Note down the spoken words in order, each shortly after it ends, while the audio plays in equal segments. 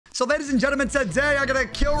So ladies and gentlemen, today I got a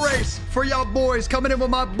kill race for y'all boys. Coming in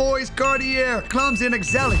with my boys, Cartier, Clumsy, and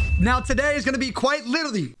Excelli. Now today is going to be quite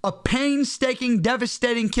literally a painstaking,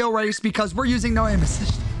 devastating kill race because we're using no aim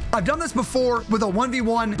assist. I've done this before with a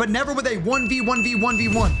 1v1, but never with a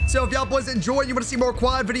 1v1v1v1. So if y'all boys enjoy, you want to see more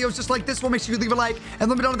quad videos just like this one, make sure you leave a like and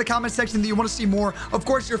let me know in the comment section that you want to see more. Of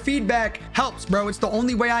course, your feedback helps, bro. It's the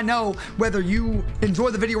only way I know whether you enjoy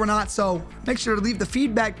the video or not. So make sure to leave the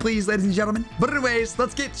feedback, please, ladies and gentlemen. But anyways,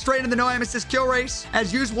 let's get straight into the no aim assist kill race.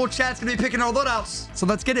 As usual, chat's going to be picking our loadouts. So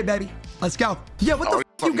let's get it, baby. Let's go. Yeah, what the f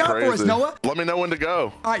you got for us, Noah? Let me know when to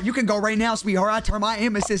go. All right, you can go right now, sweetheart. I turn my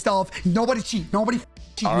aim assist off. Nobody cheat. Nobody cheat.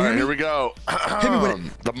 All right, here we go. Hit me with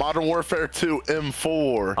it. The Modern Warfare 2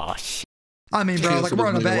 M4. Oh, shit. I mean, bro, like we're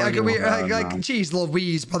on a bed. Like, geez,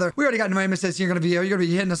 Louise, brother. We already got no aim assist. You're gonna be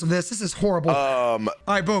hitting us with this. This is horrible. All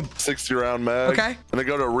right, boom. 60 round mag. Okay. And then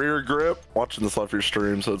go to rear grip. Watching this off your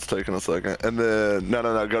stream, so it's taking a second. And then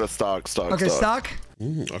no, go to stock. Okay, stock.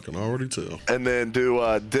 I can already tell. And then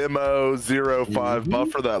do demo 05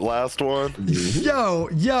 buffer, that last one. Yo,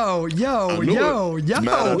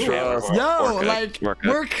 like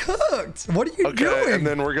we're cooked. What are you doing? And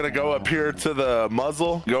then we're gonna go up here to the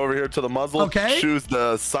muzzle. Go over here to the muzzle. Okay. Choose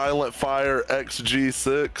the silent fire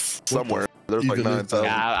XG6 somewhere. There's like 9,000.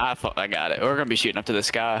 Yeah, I got it. We're gonna be shooting up to the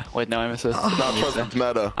sky with no aim assist. Not present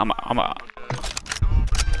meta. I'm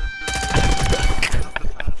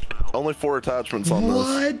Only 4 attachments on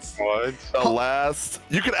this. What? The last,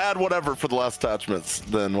 you can add whatever for the last attachments,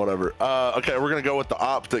 then whatever. Okay, we're gonna go with the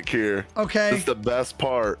optic here. Okay. This is the best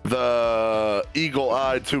part. The Eagle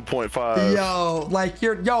Eye 2.5. Yo, like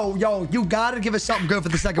you gotta give us something good for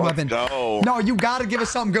the second weapon. No, you gotta give us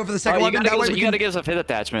something good for the second weapon. You gotta give us a 5th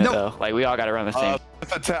attachment though. Like we all gotta run the same.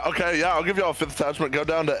 Okay, yeah, I'll give y'all a 5th attachment. Go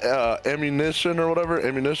down to ammunition or whatever.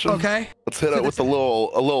 Ammunition. Okay. Let's hit it with a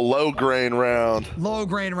little low grain round. Low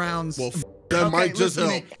grain rounds. Well, that might just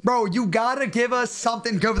help. Bro, you gotta give us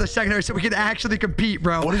something good for the secondary so we can actually compete,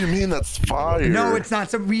 bro. What do you mean that's fire? No, it's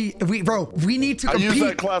not. So we need to compete. I use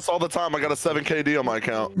that class all the time. I got a 7 KD on my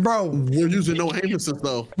account. Bro. We're using no aim assist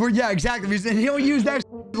though. Yeah, exactly. And he'll use that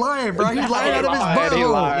lying, bro. He's lying out of his butt.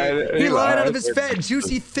 He lied out of his fat,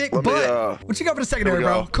 juicy, thick butt. What you got for the secondary,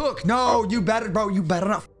 bro? Cook. No, you better, bro. You better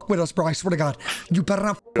not with us, bro. I swear to God. You better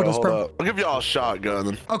not with us, bro. I'll give y'all a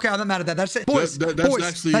shotgun. Okay, I'm not mad at that. That's it. Boys,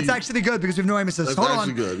 that's actually good because we have no aim assist. Hold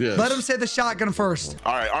on. Good, yes. Let him say the shotgun first.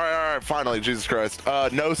 All right. Finally, Jesus Christ.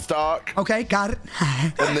 No stock. Okay, got it.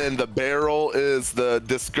 And then the barrel is the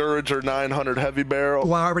Discourager 900 heavy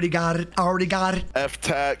barrel. Oh, I already got it.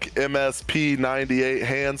 F-Tac MSP 98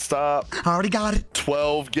 hand stop. I already got it.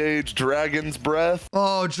 12 gauge Dragon's Breath.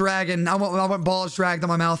 Oh, Dragon. I want balls dragged on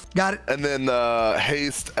my mouth. Got it. And then the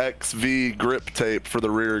Haste XV grip tape for the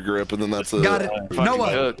rear grip, and then that's it. Got it.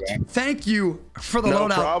 Noah, thank you for the loadout.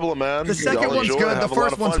 No problem, man. The second one's good. The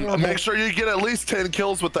first one's horrible. Make sure you get at least 10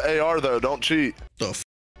 kills with the AR, though. Don't cheat.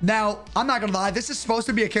 Now, I'm not gonna lie. This is supposed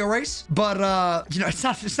to be a kill race, but it's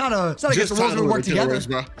not against the rules we work together.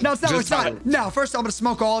 No, it's not. No, first I'm gonna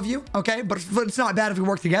smoke all of you, okay? But it's not bad if we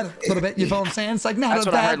work together a little bit. You feel what I'm saying? It's like not That's a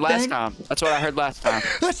what I bad heard last thing. time. That's what I heard last time.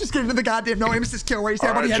 Let's just get into the goddamn no aim assist kill race.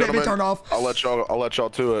 Everybody had it turned off. I'll let y'all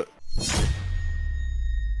to it.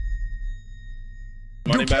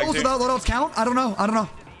 Do kills without loadouts count? I don't know.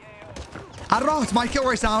 It's my kill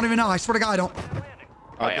race now. I don't even know. I swear to God, I don't.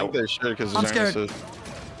 I think they should because I'm scared.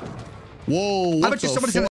 Whoa! I bet you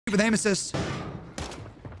somebody's gonna with aim assist.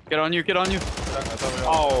 Get on you.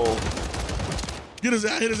 Oh. Hit his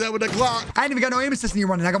out with that Glock. I ain't even got no aim assist in you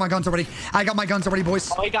running. I got my guns already.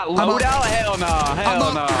 Boys. Oh, he got loadout? Hell no.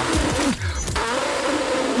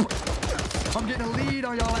 I'm getting a lead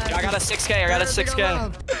on y'all asses. I got a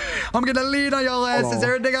 6K. I'm getting a lead on y'all asses.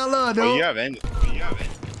 Everything I love, dude. Oh, you have it.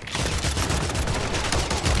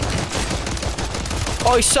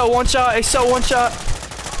 Oh, he's so one shot.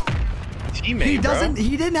 Teammate,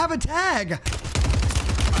 He didn't have a tag.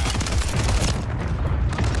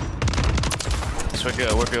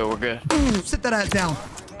 We're good. Sit that ass down.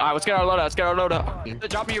 All right, let's get our loadout.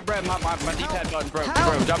 Drop me your bread. My D-pad button broke.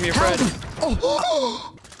 Drop me your bread.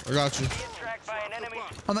 Oh. I got you.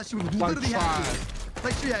 Unless you would literally have to.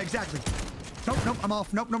 Like, yeah, exactly. Nope, I'm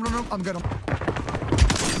off. Nope, I'm good.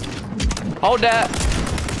 Hold that.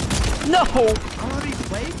 No.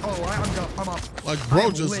 I'm off. Like, bro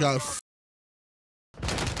just got.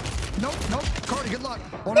 Nope. Cardi, good luck.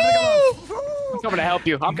 I'm coming to help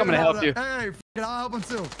you. Hey, I'll help him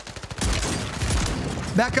too.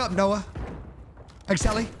 Back up, Noah.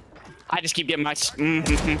 Excelli. I just keep getting my...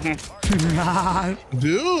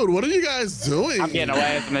 Dude, what are you guys doing? I'm getting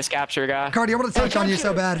away from this Kxpture guy. Cardi, I want to touch on you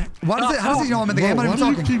so bad. How does he know I'm in the game? I'm not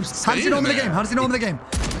even talking. How does he know I'm in the game?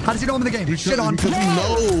 How does he know I'm in the game? Shit on. Because we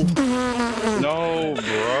know. No,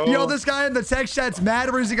 bro. Yo, this guy in the text chat's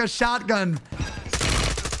mad. We're using a shotgun.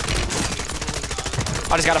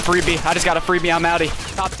 I just got a freebie. I'm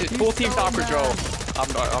outie. Top two. Full team top control. I'm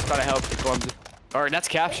trying to help. All right, that's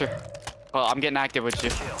Kxpture. Well, I'm getting active with you.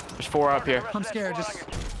 There's 4 up here. I'm scared. Just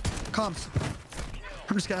comms.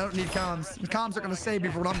 I'm just scared. I don't need comms. The comms are gonna save me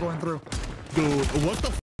for what I'm going through. Dude, what the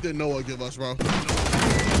f did Noah give us, bro?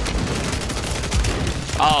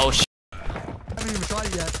 Oh, sh. I haven't even tried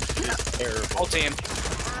it yet. Whole team.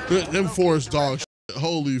 Them 4 is dog shit.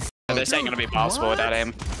 Holy f. This ain't gonna be possible What? without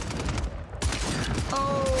aim.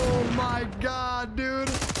 Oh my god, dude.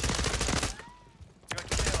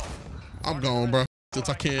 I'm gone, bro. Since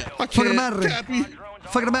I can't. Fucking madre. Cappy.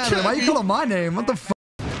 Fucking madre. Why you calling my name? What the fuck?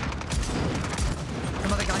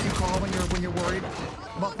 Am I the guy you call when you're worried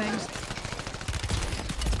about things?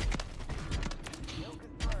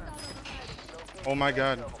 Oh my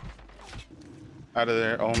god. Out of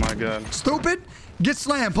there. Oh my god. Stupid. Get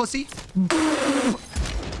slammed, pussy.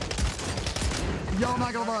 Yo, I'm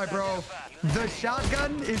not gonna lie, bro. The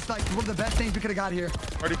shotgun is like one of the best things we could have got here.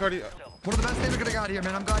 Cardi. One of the best things we could have got here,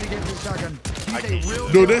 man. I'm glad he gave me this shotgun. He's a real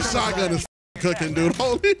Dude, this shotgun is cooking, dude.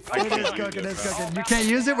 Holy fuck. It is cooking, it's cooking. You can't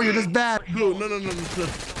use it when you're this bad. Dude, no.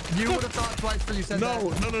 You would have thought twice before you said that.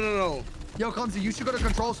 No. Yo, Clumsy, you should go to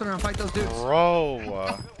Control Center and fight those dudes. Bro.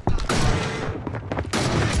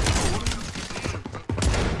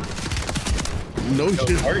 No shit.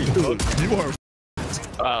 Dude, you are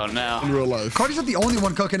Oh no. in real life. Cardi's not the only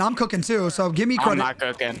one cooking. I'm cooking too, so give me I'm credit. not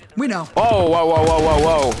cooking. We know.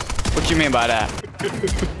 Whoa. What you mean by that?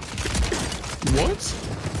 What?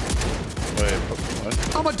 Wait,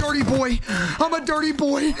 what? I'm a dirty boy. I'm a dirty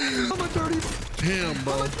boy. Damn,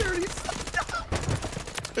 bro. I'm a dirty.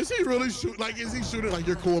 Is he really shoot? Like, is he shooting like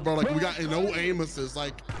you're cool, bro? Like, we got no aim assist.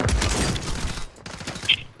 Like,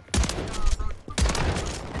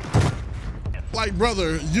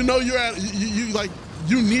 brother, you know you're at you like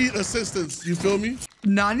you need assistance. You feel me?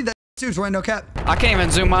 Nah, I need that too, so I no cap. I can't even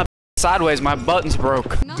zoom my sideways. My button's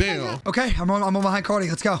broke. Damn. Okay, I'm on behind Cardi.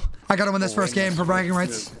 Let's go. I gotta win this first game for bragging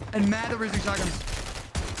rights. And mad at Rizzy shotguns.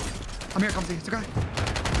 I'm here, Clumsy. It's okay.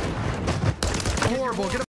 Horrible.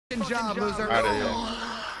 Get a f***ing job, loser. Out of here.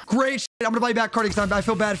 Great shit. I'm gonna buy you back, Cardi, because I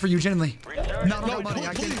feel bad for you, genuinely. Not No, enough money.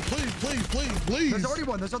 I can't. please. There's already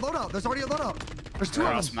one. There's a loadout. There's already a loadout. There's 2 of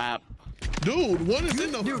Cross them. map. Dude, one is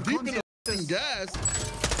in the Dude, deep in the Clumsy. f***ing gas.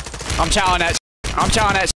 I'm chowing that.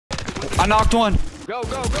 I knocked one. Go.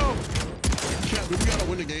 Cat, we gotta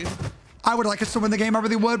win the game. I would like us to win the game. I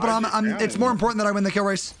really would, but it's more important that I win the kill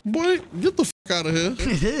race. Boy, get the f out of here.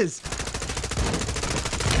 It is.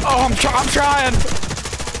 Oh, I'm trying.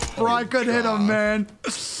 Bro, I couldn't hit him, man.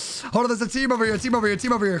 Hold on, there's a team over here. Team over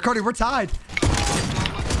here. Cardi, we're tied.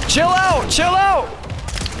 Chill out.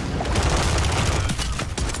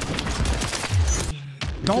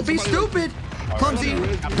 Don't be stupid. Clumsy.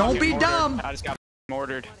 Don't be dumb. I just got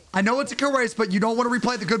mortared. I know it's a kill race, but you don't want to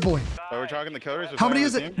replay the good boy. Are we talking the killers? How many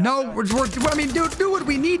is it? No, I mean, dude, do what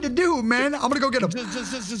we need to do, man. I'm gonna go get him.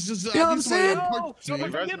 Just You know what I'm saying?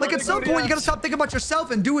 Like at some point, you got gotta stop thinking about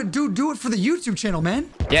yourself and do it for the YouTube channel, man.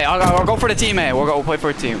 Yeah, I'll go for the team, man. We'll play for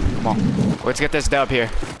a team. Come on. Let's get this dub here.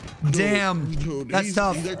 Damn, Dude, that's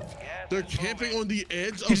tough. They're camping on the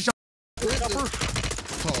edge He's of.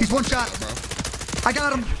 He's one shot. I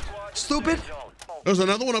got him. Stupid. There's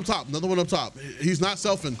another one up top. He's not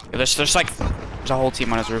selfing. There's a whole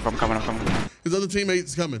team on his roof. I'm coming. His other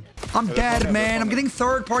teammate's coming. I'm dead, man. I'm getting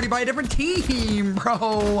third party by a different team,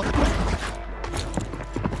 bro.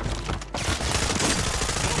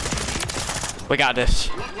 We got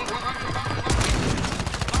this.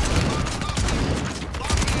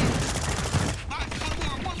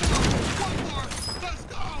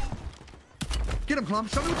 Get him, Clump.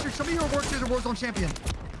 Show me your work as a Warzone champion.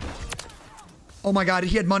 Oh my god,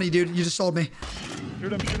 he had money, dude. You just sold me.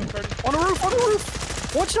 Shoot him, Cardi. On the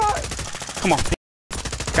roof. One shot. Come on.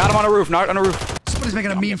 Got him on the roof. Not on the roof. Somebody's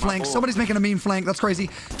making a mean flank. That's crazy.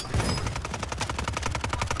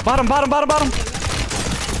 Bottom.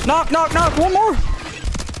 Knock. One more.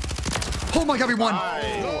 Oh my god, we won.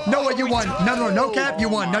 No way, you won. No cap, you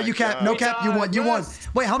won. No, you cap. No cap, you won. You won.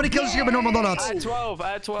 Wait, how many kills did you get with normal loadouts? I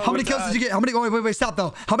had 12. How many kills did you get? Wait, stop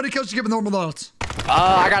though. How many kills did you get with normal loadouts?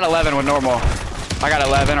 I got 11 with normal. I got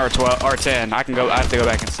 11 or 12 or 10. I have to go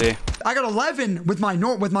back and see. I got 11 with my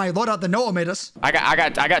loadout that Noah made us. I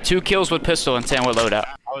got 2 kills with pistol and 10 with loadout.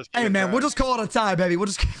 Hey man, we'll just call it a tie, baby. We'll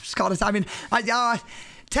just call it a tie. I mean,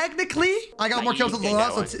 technically, I got more kills with the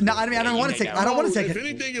loadout. So no, I mean, I don't want to take it. If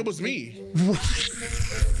anything, it was me.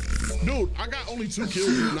 Dude, I got only 2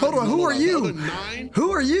 kills. Hold on, who are you? 9?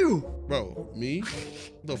 Who are you? Bro, me?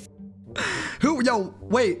 The f Who? Yo,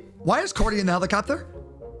 wait. Why is Cardi in the helicopter?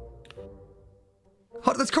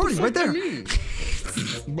 Oh, that's Cardi right there.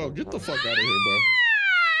 Bro, get the fuck out of here, bro.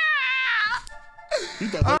 You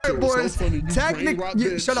thought All that shit right, was boys. so funny. You brain rot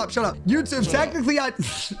bitch. Shut up. YouTube,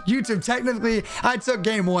 technically, I took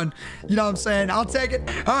game 1. You know what I'm saying? I'll take it.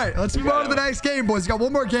 All right, let's move on to the next game, boys. We got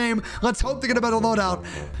one more game. Let's hope to get a better loadout.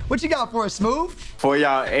 What you got for us, Smooth? For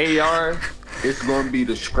y'all AR, it's gonna be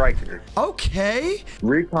the Striker. Okay.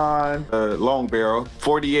 Recon, long barrel,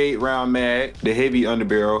 48 round mag, the heavy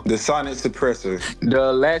underbarrel, the sonic suppressor,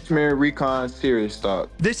 the Latchman Recon series stock.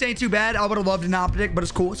 This ain't too bad. I would have loved an optic, but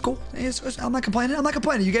it's cool. It's cool. I'm not complaining.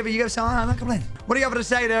 You gave it some. I'm not complaining. What do you have to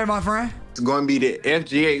say there, my friend? It's gonna be the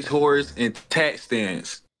FGX horse and tack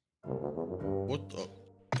stands. What the?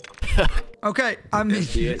 Okay. I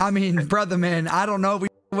mean, brother, man. I don't know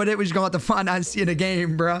if what it was going to have to find out and see in a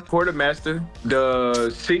game, bro. Quartermaster, the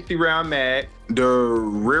 60 round mag, the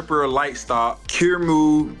Ripper light stock, cure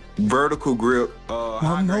move, vertical grip,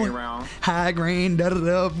 high grain round. High grain,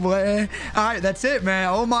 boy. All right, that's it, man.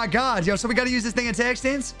 Oh my God, yo. So we got to use this thing in tag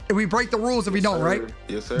stands. If we break the rules, if we don't, right?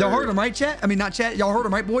 Yes, sir. Y'all heard him, right, chat? I mean, not chat. Y'all heard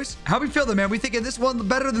him, right, boys? How we feeling, man? We thinking this one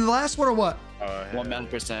better than the last one or what?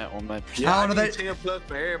 100%. Yeah, I don't know that. 10 plus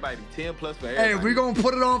for everybody. 10 plus for everybody. Hey, we're going to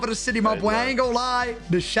put it on for the city, my boy. I ain't going to lie.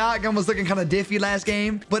 The shotgun was looking kind of diffy last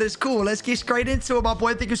game, but it's cool. Let's get straight into it, my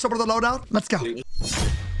boy. Thank you so much for the loadout. Let's go.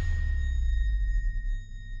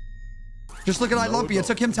 Just look at Lumpy. It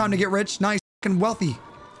took him time to get rich. Nice and wealthy.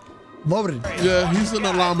 Loaded. Yeah, he's an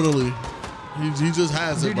anomaly. He just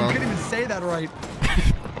has Dude, it, bro. you couldn't even say that right.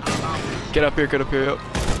 Get up here, yep.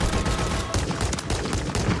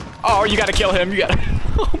 Oh, you gotta kill him. You gotta.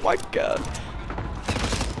 Oh my God.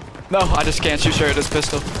 No, I just can't shoot straight with this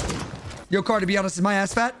pistol. Yo, Car, to be honest, is my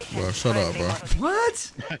ass fat? Bro, shut up, bro.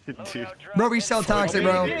 What? Dude. Bro, we so toxic,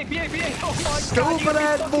 bro. Stupid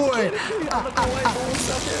ass boy.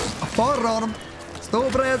 Fought on him.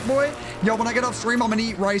 Stupid ass boy. Yo, when I get off stream, I'm gonna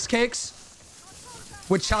eat rice cakes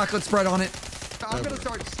with chocolate spread on it. I'm gonna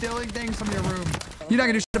start stealing things from your room. You're not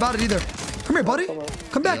gonna do shit about it either. Come here, buddy.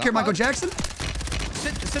 Come back here, Michael Jackson.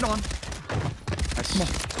 Sit on. Come on.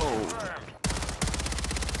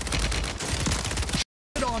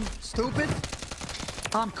 Sit on, stupid.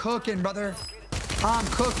 I'm cooking, brother. I'm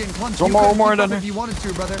cooking. Clumsy. One more down if you wanted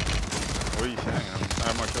to, brother. What are you saying? I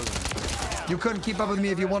have more kills than you. You couldn't keep up with me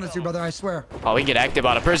if you wanted to, brother. I swear. Oh, we can get active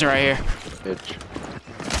out of prison right here. Bitch.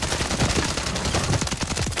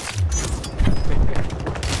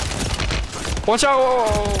 Watch out!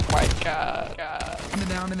 Oh my God. I'm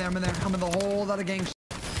in there. I'm in the whole lot of gang.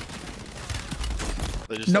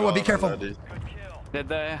 Noah, be careful. Did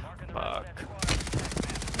they? Fuck.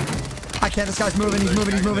 I can't. This guy's moving. He's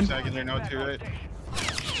moving.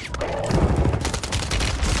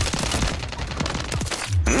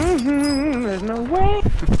 There's no way.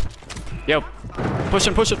 Yo, push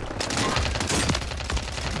him.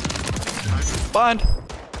 Bind.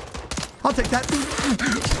 I'll take that.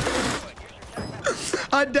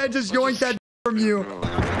 I'm dead. Just yoinked that from you.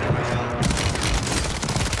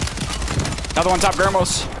 Another one top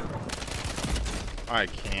Germos. I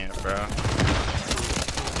can't, bro.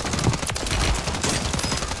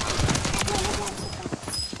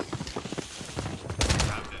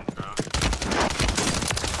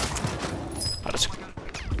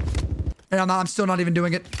 And I'm still not even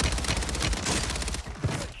doing it.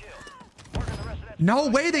 No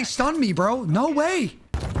way they stunned me, bro. No way.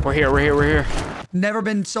 We're here. Never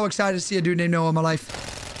been so excited to see a dude named Noah in my life.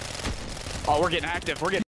 Oh, we're getting active.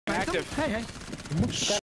 Hey.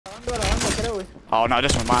 Oh no,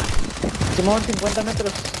 this one mine. Simón, 50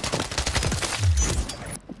 metros.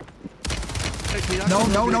 No.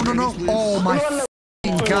 Oh my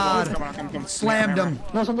God. Slammed him.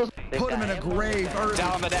 No, son dos. Put him in a grave.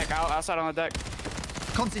 Down on the deck. Outside on the deck.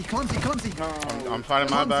 Clumsy. I'm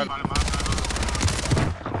fighting my bad.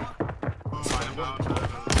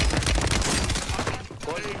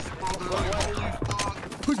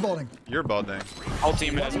 Who's balding? You're balding. Whole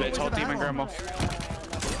team in this bitch. Whole team in Grandma.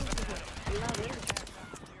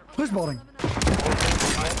 Who's balding?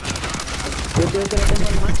 Yo creo que no tengo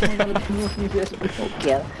el máximo de los municiones.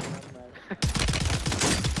 Okay.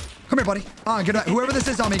 Come here, buddy. Get back. Whoever this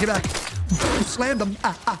is on me, get back. Slammed them.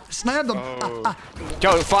 Slammed them.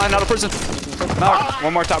 Yo, flying out of prison. No,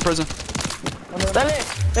 one more top prison.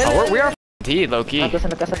 Oh, we are D, low-key. You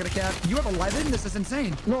have 11? This is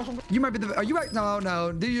insane. You might be the... Are you...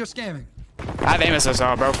 No. Dude, you're scamming. I have aim assist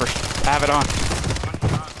on, bro. I have it on.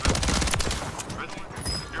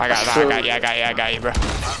 I got you, bro.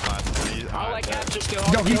 I'll let Kxpture steal Yo,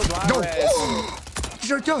 all the he, kills while I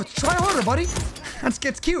res. yo, try harder, buddy.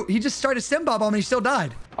 It's cute. He just started stim bob on me. He still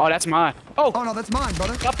died. Oh, that's mine. Oh, Oh no, that's mine,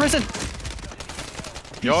 brother. got prison.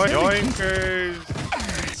 Yoinkers.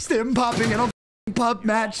 Stim popping in a pub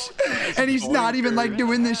match, and he's not even like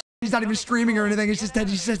doing this. He's not even streaming or anything. It's just that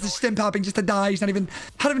he's just stim popping just to die. He's not even.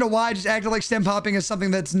 I don't even know why. I just acted like stim popping is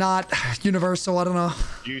something that's not universal. I don't know.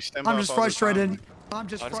 I'm just frustrated. I'm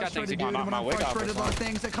just frustrated, dude. And when I'm frustrated about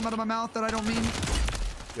things that come out of my mouth that I don't mean.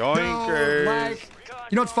 Yoinkers. No, like,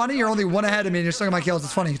 you know what's funny? You're only one ahead of me, and you're still my kills.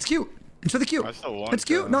 It's funny. It's cute. It's really cute. I still want It's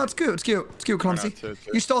cute. to. No, it's cute. It's cute. It's cute, Clumsy. two.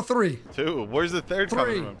 You stole 3. 2. Where's the third 3.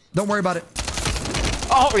 coming from? Don't worry about it.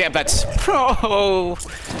 Oh, yeah, that's. Oh.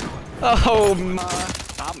 Oh, my.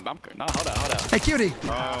 I'm good. No, hold on. Hey, cutie.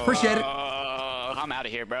 Appreciate it. I'm out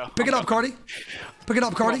of here, bro. Pick it up, Cardi. Pick it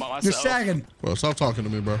up, Cardi. by You're myself. sagging. Bro, stop talking to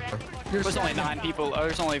me, bro. You're There's only sagging. 9 people.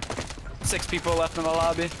 There's only 6 people left in the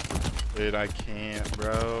lobby. Dude, I can't,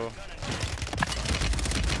 bro.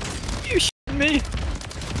 You shitting me?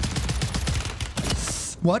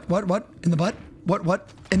 What? In the butt? What?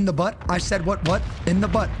 In the butt? I said what? In the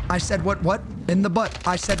butt. I said what? In the butt.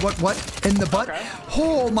 I said what? In the butt. Okay.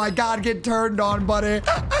 Oh my God, get turned on, buddy.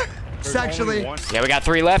 Sexually. Yeah, we got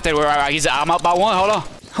 3 left, and I'm up by 1. Hold on.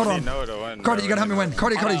 Hold on. Cardi, you gotta help me win.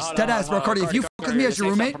 Cardi, dead ass, bro. Cardi, if you fuck with me as your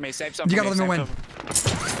roommate, you gotta let me win.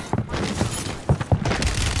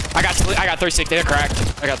 I got 360. They're cracked.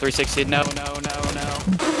 I got 360. No.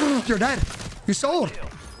 You're dead. You sold.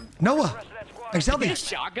 Noah. Excelli. Did you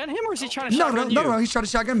shotgun him, or is he trying to No, shotgun you? no. He's trying to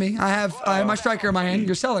shotgun me. I have my striker in my hand.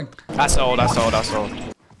 You're selling. I sold.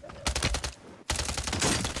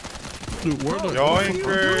 Dude, where the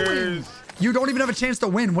Yoinkers. You don't even have a chance to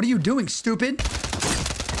win. What are you doing, stupid?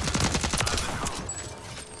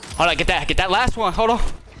 Hold on, get that last one. Hold on.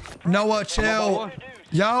 Noah, chill.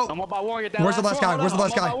 Yo. I'm up by 1. Get that Where's the last guy? one. Where's the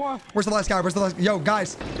last I'm up guy? by 1. Where's the last guy? Where's the last? Yo,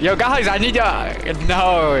 guys. Yo, guys, I need you.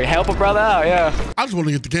 No, help a brother out. Yeah. I just want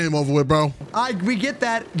to get the game over with, bro. We get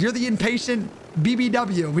that. You're the impatient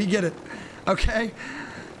BBW. We get it. Okay?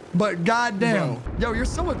 But goddamn. Bro. Yo, you're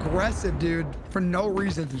so aggressive, dude. For no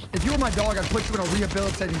reason. If you were my dog, I'd put you in a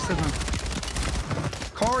rehabilitating center.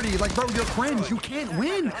 Cardi, like, bro, you're cringe. You can't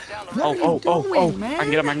win. What are you doing, man? I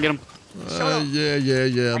can get him.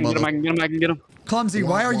 Yeah. I can get him. Clumsy,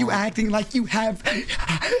 why are you acting like you have...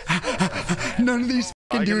 None of these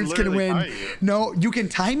fucking dudes can literally tie win. you. No, you can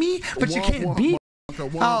tie me, but you can't beat.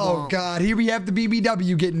 Oh God, here we have the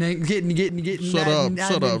BBW getting Shut up.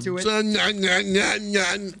 into it. I'm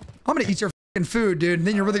gonna eat your fucking food, dude. And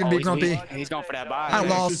then you're really gonna be grumpy. He's going for that buy. I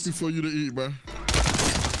lost. 60 for you to eat, bro.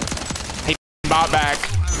 He bought back.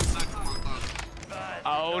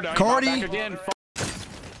 Oh, no. Cardi. He bought back again.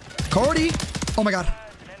 Cardi. Oh my God.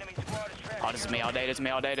 Oh, this is me all day. This is me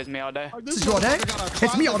all day. This is me all day. This is you all day.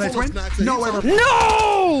 It's me all day, twin. No, ever.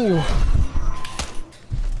 No!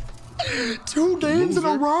 2 games in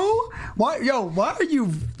a row? Why? Yo, why are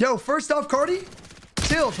you? Yo, first off, Cardi,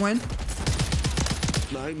 chill, twin.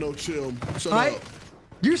 Nah, ain't no chill. Shut All right? up.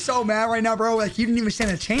 You're so mad right now, bro. Like you didn't even stand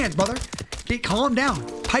a chance, brother. Calm down.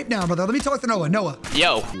 Pipe down, brother. Let me talk to Noah. Noah,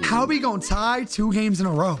 Yo. how we gonna tie 2 games in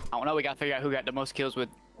a row? I don't know. We got to figure out who got the most kills with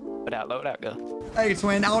that loadout go. Hey,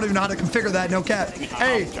 twin. I don't even know how to configure that. No cap.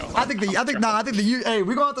 Hey, I think hey, we're gonna have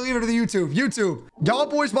to leave it to the YouTube. YouTube, y'all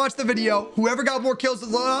boys watch the video. Whoever got more kills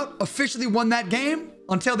with loadout officially won that game.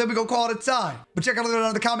 Until then, we go call it a tie. But check out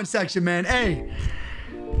the comment section, man. Hey.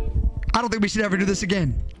 I don't think we should ever do this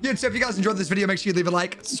again. Yeah, so if you guys enjoyed this video, make sure you leave a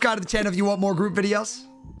like. Subscribe to the channel if you want more group videos.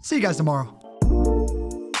 See you guys tomorrow.